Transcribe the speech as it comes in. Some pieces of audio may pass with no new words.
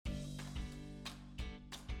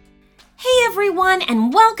everyone,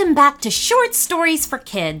 and welcome back to Short Stories for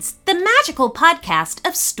Kids, the magical podcast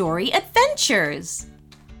of story adventures.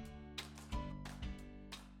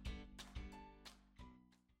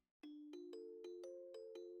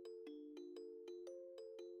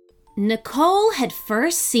 Nicole had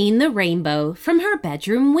first seen the rainbow from her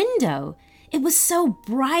bedroom window. It was so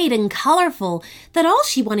bright and colorful that all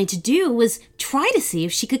she wanted to do was try to see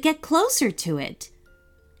if she could get closer to it.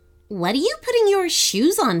 "What are you putting your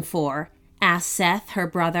shoes on for?" asked Seth, her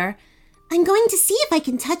brother. "I'm going to see if I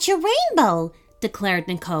can touch a rainbow," declared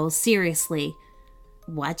Nicole seriously.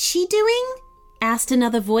 "What's she doing?" asked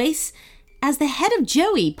another voice, as the head of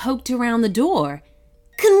Joey poked around the door.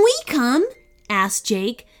 "Can we come?" asked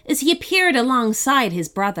Jake, as he appeared alongside his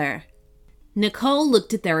brother. Nicole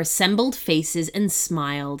looked at their assembled faces and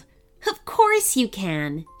smiled. "Of course you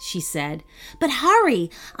can," she said. "But hurry,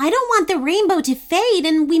 I don't want the rainbow to fade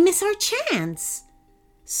and we miss our chance."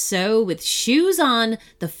 So, with shoes on,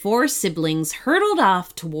 the four siblings hurtled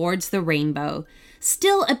off towards the rainbow,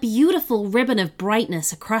 still a beautiful ribbon of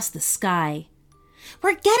brightness across the sky.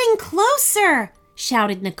 "We're getting closer!"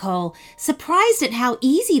 shouted Nicole, surprised at how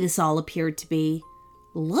easy this all appeared to be.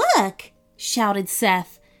 "Look!" shouted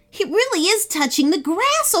Seth. "It really is touching the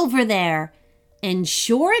grass over there!" And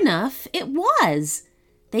sure enough, it was.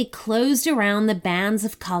 They closed around the bands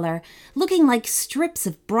of color, looking like strips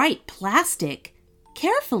of bright plastic.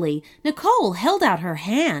 Carefully, Nicole held out her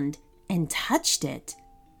hand and touched it.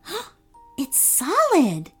 "It's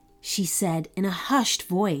solid," she said in a hushed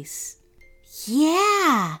voice.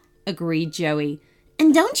 "Yeah," agreed Joey.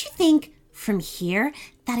 "And don't you think, from here,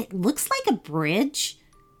 that it looks like a bridge?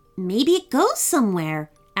 Maybe it goes somewhere,"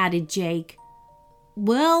 added Jake.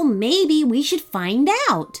 "Well, maybe we should find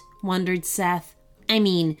out," wondered Seth. "I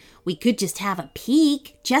mean, we could just have a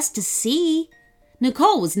peek, just to see."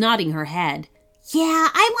 Nicole was nodding her head. "Yeah,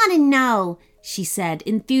 I want to know," she said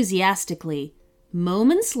enthusiastically.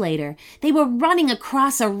 Moments later, they were running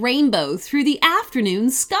across a rainbow through the afternoon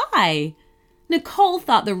sky. Nicole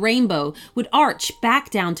thought the rainbow would arch back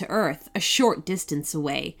down to earth a short distance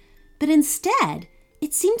away, but instead,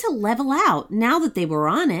 it seemed to level out now that they were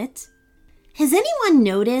on it. "Has anyone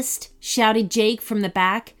noticed?" shouted Jake from the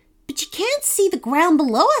back. "But you can't see the ground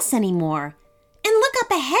below us anymore." "And look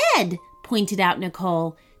up ahead," pointed out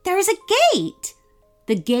Nicole. "There is a gate."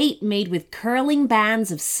 The gate, made with curling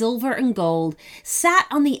bands of silver and gold, sat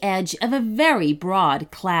on the edge of a very broad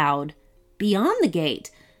cloud. Beyond the gate,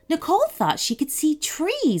 Nicole thought she could see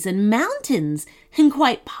trees and mountains, and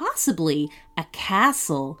quite possibly a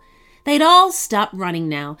castle. They'd all stopped running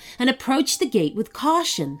now and approached the gate with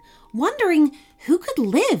caution, wondering who could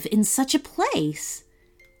live in such a place.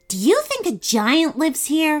 "Do you think a giant lives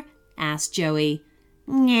here?" asked Joey.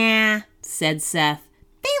 "Nah," said Seth.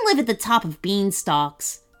 "They live at the top of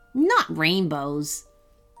beanstalks, not rainbows."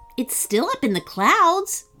 "It's still up in the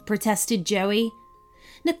clouds," protested Joey.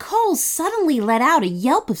 Nicole suddenly let out a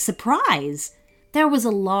yelp of surprise. There was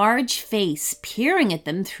a large face peering at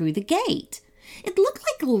them through the gate. It looked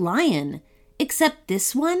like a lion, except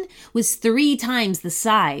this one was 3 times the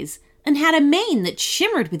size and had a mane that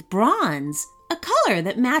shimmered with bronze, a color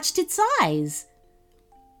that matched its eyes.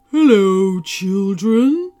 "Hello,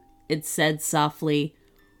 children," it said softly.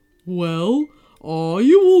 "Well, are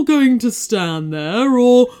you all going to stand there,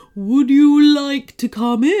 or would you like to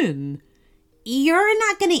come in?" "You're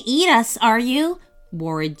not going to eat us, are you?"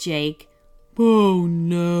 worried Jake. "Oh,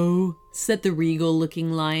 no," said the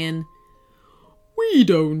regal-looking lion. "We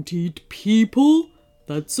don't eat people.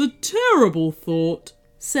 That's a terrible thought,"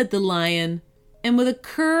 said the lion, and with a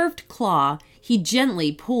curved claw, he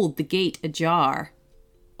gently pulled the gate ajar.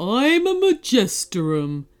 "I'm a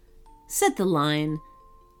Majesterium," said the lion.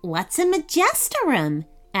 "What's a Majesterium?"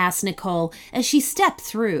 asked Nicole as she stepped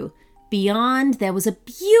through. Beyond, there was a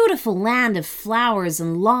beautiful land of flowers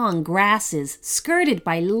and long grasses skirted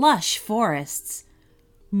by lush forests.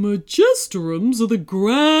 "Majesteriums are the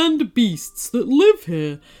grand beasts that live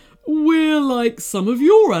here. We're like some of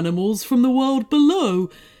your animals from the world below,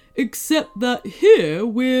 except that here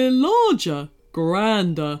we're larger,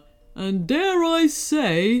 grander, and dare I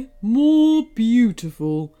say, more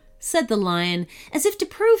beautiful," said the lion. As if to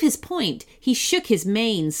prove his point, he shook his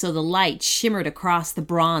mane so the light shimmered across the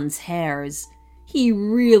bronze hairs. He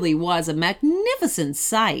really was a magnificent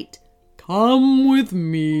sight. "Come with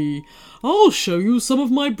me. I'll show you some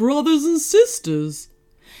of my brothers and sisters."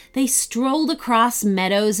 They strolled across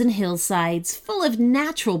meadows and hillsides full of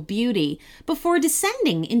natural beauty before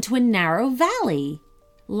descending into a narrow valley,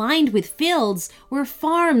 lined with fields where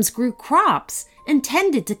farms grew crops and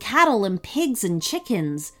tended to cattle and pigs and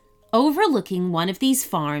chickens. Overlooking one of these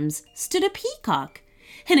farms stood a peacock.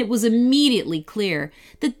 and it was immediately clear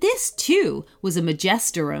that this too was a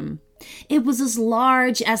Majesterum. It was as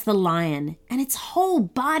large as the lion, and its whole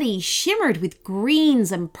body shimmered with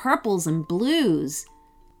greens and purples and blues.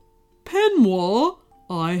 "Peignoir,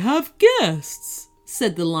 I have guests,"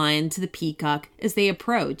 said the lion to the peacock as they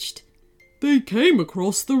approached. "They came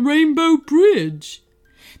across the Rainbow Bridge."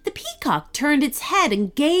 The peacock turned its head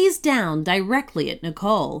and gazed down directly at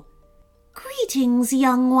Nicole. "Greetings,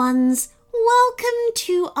 young ones. Welcome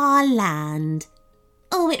to our land."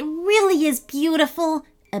 "Oh, it really is beautiful,"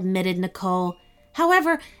 admitted Nicole.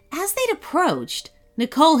 However, as they'd approached,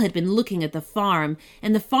 Nicole had been looking at the farm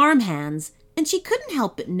and the farmhands, and she couldn't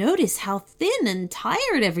help but notice how thin and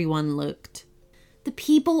tired everyone looked. The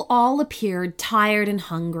people all appeared tired and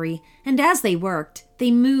hungry, and as they worked,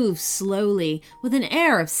 they moved slowly, with an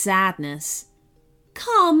air of sadness.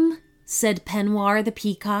 "Come," said Peignoir the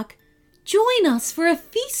peacock, "join us for a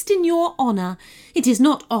feast in your honor. It is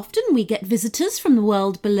not often we get visitors from the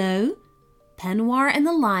world below." Peignoir and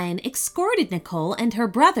the lion escorted Nicole and her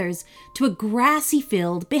brothers to a grassy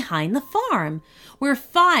field behind the farm, where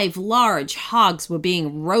 5 large hogs were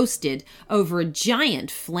being roasted over a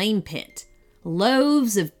giant flame pit.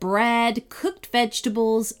 Loaves of bread, cooked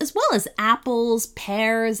vegetables, as well as apples,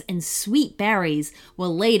 pears, and sweet berries were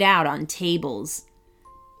laid out on tables.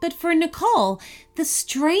 But for Nicole, the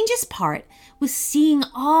strangest part was seeing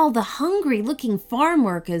all the hungry-looking farm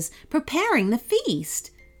workers preparing the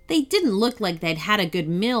feast. They didn't look like they'd had a good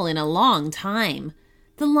meal in a long time.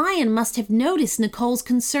 The lion must have noticed Nicole's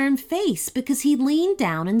concerned face because he leaned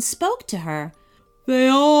down and spoke to her. "They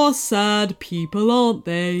are sad people, aren't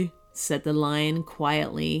they?" said the lion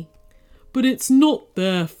quietly. "But it's not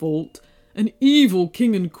their fault. An evil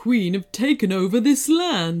king and queen have taken over this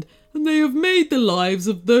land, and they have made the lives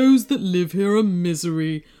of those that live here a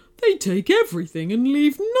misery. They take everything and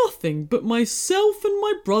leave nothing but myself and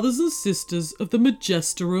my brothers and sisters of the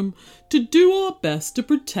Majesterum to do our best to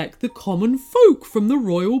protect the common folk from the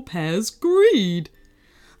royal pair's greed."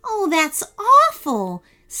 "Oh, that's awful,"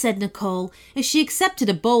 said Nicole as she accepted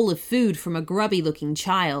a bowl of food from a grubby-looking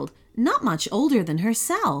child, not much older than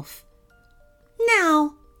herself.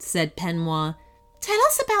 "Now," said Peignoir, "tell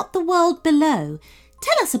us about the world below.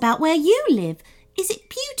 Tell us about where you live. Is it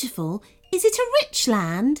beautiful? Is it a rich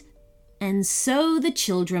land?" And so the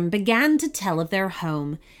children began to tell of their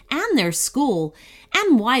home and their school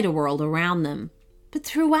and wider world around them. But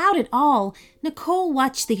throughout it all, Nicole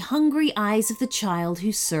watched the hungry eyes of the child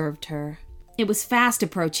who served her. It was fast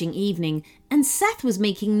approaching evening, and Seth was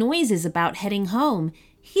making noises about heading home.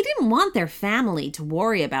 He didn't want their family to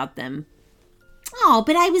worry about them. "Oh,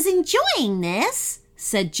 but I was enjoying this,"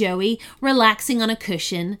 said Joey, relaxing on a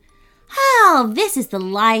cushion. "Oh, this is the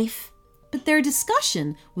life." But their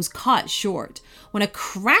discussion was cut short when a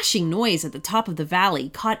crashing noise at the top of the valley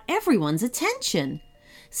caught everyone's attention.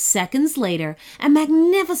 Seconds later, a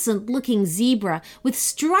magnificent-looking zebra with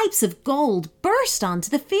stripes of gold burst onto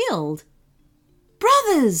the field.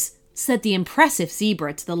 "Brothers," said the impressive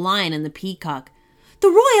zebra to the lion and the peacock, "the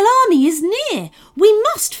royal army is near. We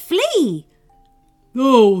must flee."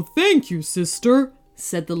 "Oh, thank you, sister,"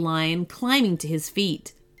 said the lion, climbing to his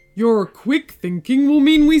feet. "Your quick thinking will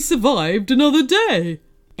mean we survived another day."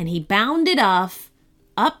 And he bounded off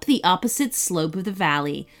up the opposite slope of the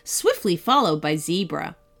valley, swiftly followed by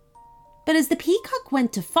Zebra. But as the peacock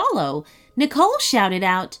went to follow, Nicole shouted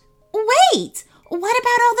out, "Wait! What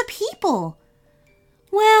about all the people?"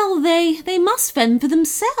 "Well, they must fend for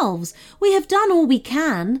themselves. We have done all we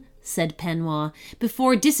can," said Peignoir,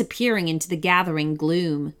 before disappearing into the gathering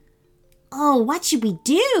gloom. "Oh, what should we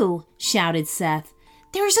do?" shouted Seth.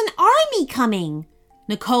 "There's an army coming."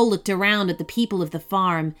 Nicole looked around at the people of the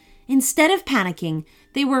farm. Instead of panicking,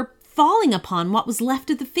 they were falling upon what was left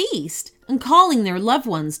of the feast and calling their loved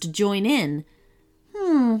ones to join in.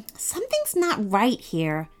 Something's not right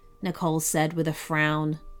here," Nicole said with a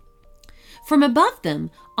frown. From above them,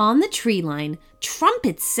 on the tree line,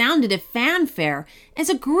 trumpets sounded a fanfare as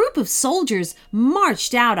a group of soldiers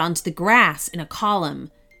marched out onto the grass in a column.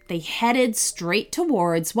 They headed straight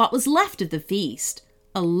towards what was left of the feast.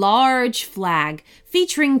 A large flag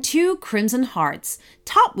featuring 2 crimson hearts,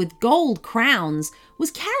 topped with gold crowns,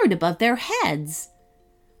 was carried above their heads.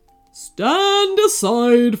 "Stand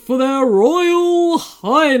aside for their royal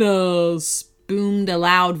highness," boomed a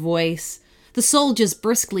loud voice. The soldiers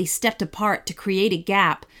briskly stepped apart to create a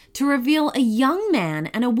gap to reveal a young man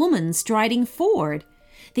and a woman striding forward.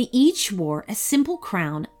 They each wore a simple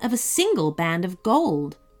crown of a single band of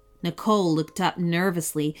gold. Nicole looked up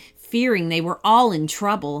nervously, fearing they were all in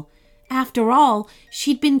trouble. After all,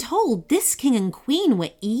 she'd been told this king and queen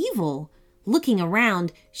were evil. Looking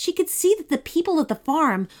around, she could see that the people at the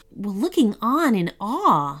farm were looking on in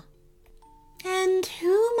awe. "And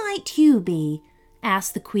who might you be?"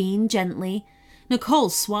 asked the Queen gently. Nicole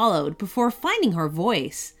swallowed before finding her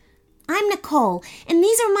voice. "I'm Nicole, and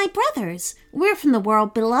these are my brothers. We're from the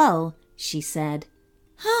world below," she said.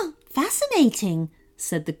 "Huh, fascinating,"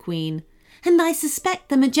 said the Queen. "And I suspect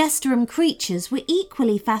the Majesterum creatures were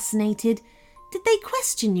equally fascinated. Did they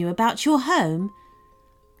question you about your home?"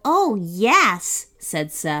 "Oh, yes,"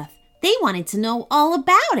 said Seth. "They wanted to know all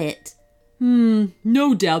about it."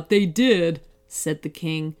 No doubt they did," said the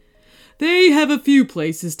king. "They have a few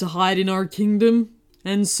places to hide in our kingdom,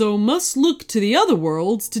 and so must look to the other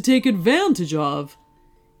worlds to take advantage of."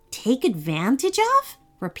 "Take advantage of?"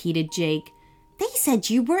 repeated Jake. "They said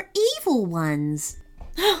you were evil ones."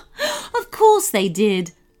 "Of course they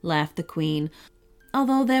did," laughed the Queen,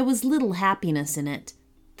 although there was little happiness in it.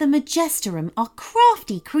 "The Majesterum are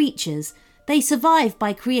crafty creatures. They survive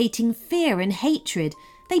by creating fear and hatred.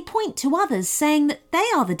 They point to others, saying that they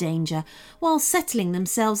are the danger, while settling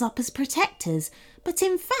themselves up as protectors. But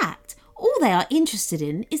in fact, all they are interested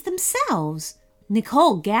in is themselves."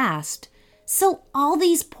 Nicole gasped. "So all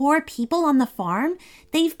these poor people on the farm,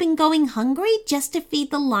 they've been going hungry just to feed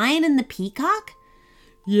the lion and the peacock?"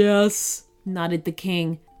 "Yes," nodded the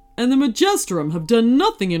king. "And the Majesterum have done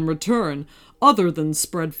nothing in return, other than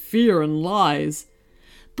spread fear and lies."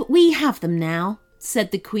 "But we have them now,"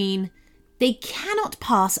 said the Queen. "They cannot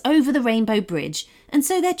pass over the Rainbow Bridge, and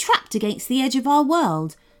so they're trapped against the edge of our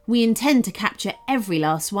world. We intend to capture every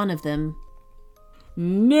last one of them."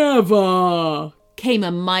 "Never!" came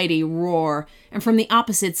a mighty roar, and from the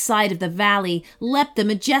opposite side of the valley leapt the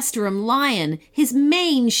Majesterum lion, his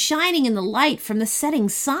mane shining in the light from the setting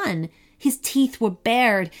sun. His teeth were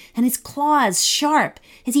bared and his claws sharp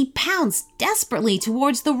as he pounced desperately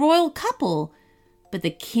towards the royal couple. But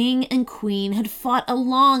the king and queen had fought a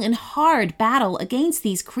long and hard battle against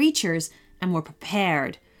these creatures and were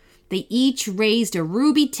prepared. They each raised a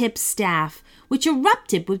ruby-tipped staff, which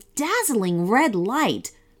erupted with dazzling red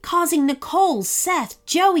light, causing Nicole, Seth,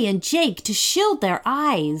 Joey, and Jake to shield their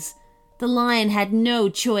eyes. The lion had no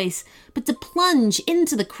choice but to plunge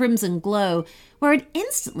into the crimson glow, where it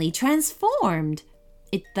instantly transformed.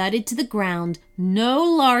 It thudded to the ground, no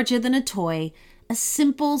larger than a toy, a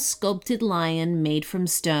simple sculpted lion made from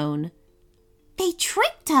stone. "They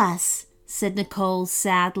tricked us," said Nicole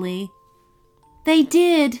sadly. "They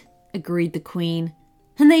did," agreed the Queen.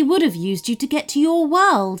 "And they would have used you to get to your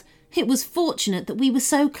world. It was fortunate that we were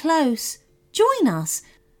so close. Join us.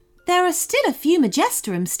 There are still a few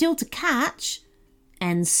Majesterum still to catch."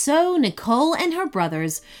 And so Nicole and her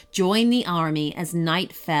brothers joined the army as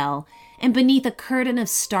night fell, and beneath a curtain of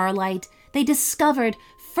starlight, they discovered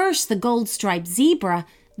first the gold-striped zebra,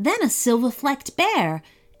 then a silver-flecked bear,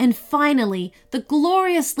 and finally the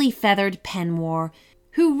gloriously feathered Penwar,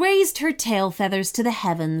 who raised her tail feathers to the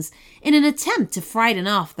heavens in an attempt to frighten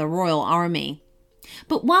off the royal army.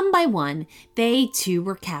 But one by one, they too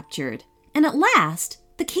were captured, and at last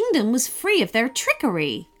the kingdom was free of their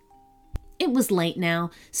trickery. It was late now,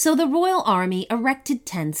 so the royal army erected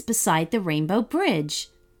tents beside the Rainbow Bridge,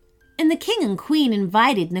 and the king and queen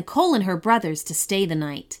invited Nicole and her brothers to stay the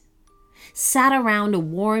night. Sat around a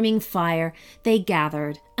warming fire, they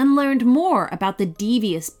gathered and learned more about the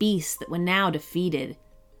devious beasts that were now defeated.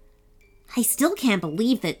 "I still can't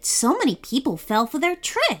believe that so many people fell for their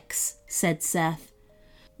tricks," said Seth.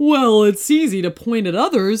 "Well, it's easy to point at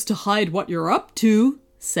others to hide what you're up to,"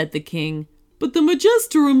 said the king. "But the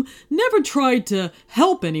Majesterum never tried to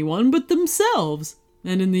help anyone but themselves,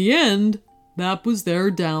 and in the end, that was their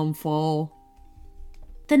downfall."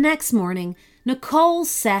 The next morning, Nicole,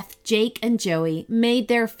 Seth, Jake, and Joey made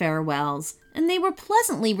their farewells, and they were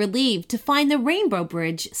pleasantly relieved to find the Rainbow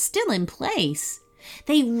Bridge still in place.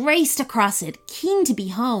 They raced across it, keen to be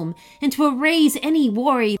home, and to erase any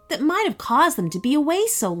worry that might have caused them to be away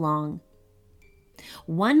so long.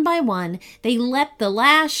 One by one, they leapt the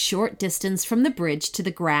last short distance from the bridge to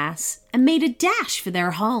the grass and made a dash for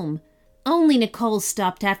their home. Only Nicole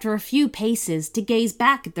stopped after a few paces to gaze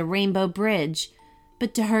back at the Rainbow Bridge,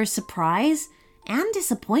 but to her surprise and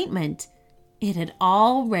disappointment, it had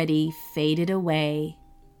already faded away.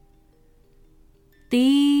 The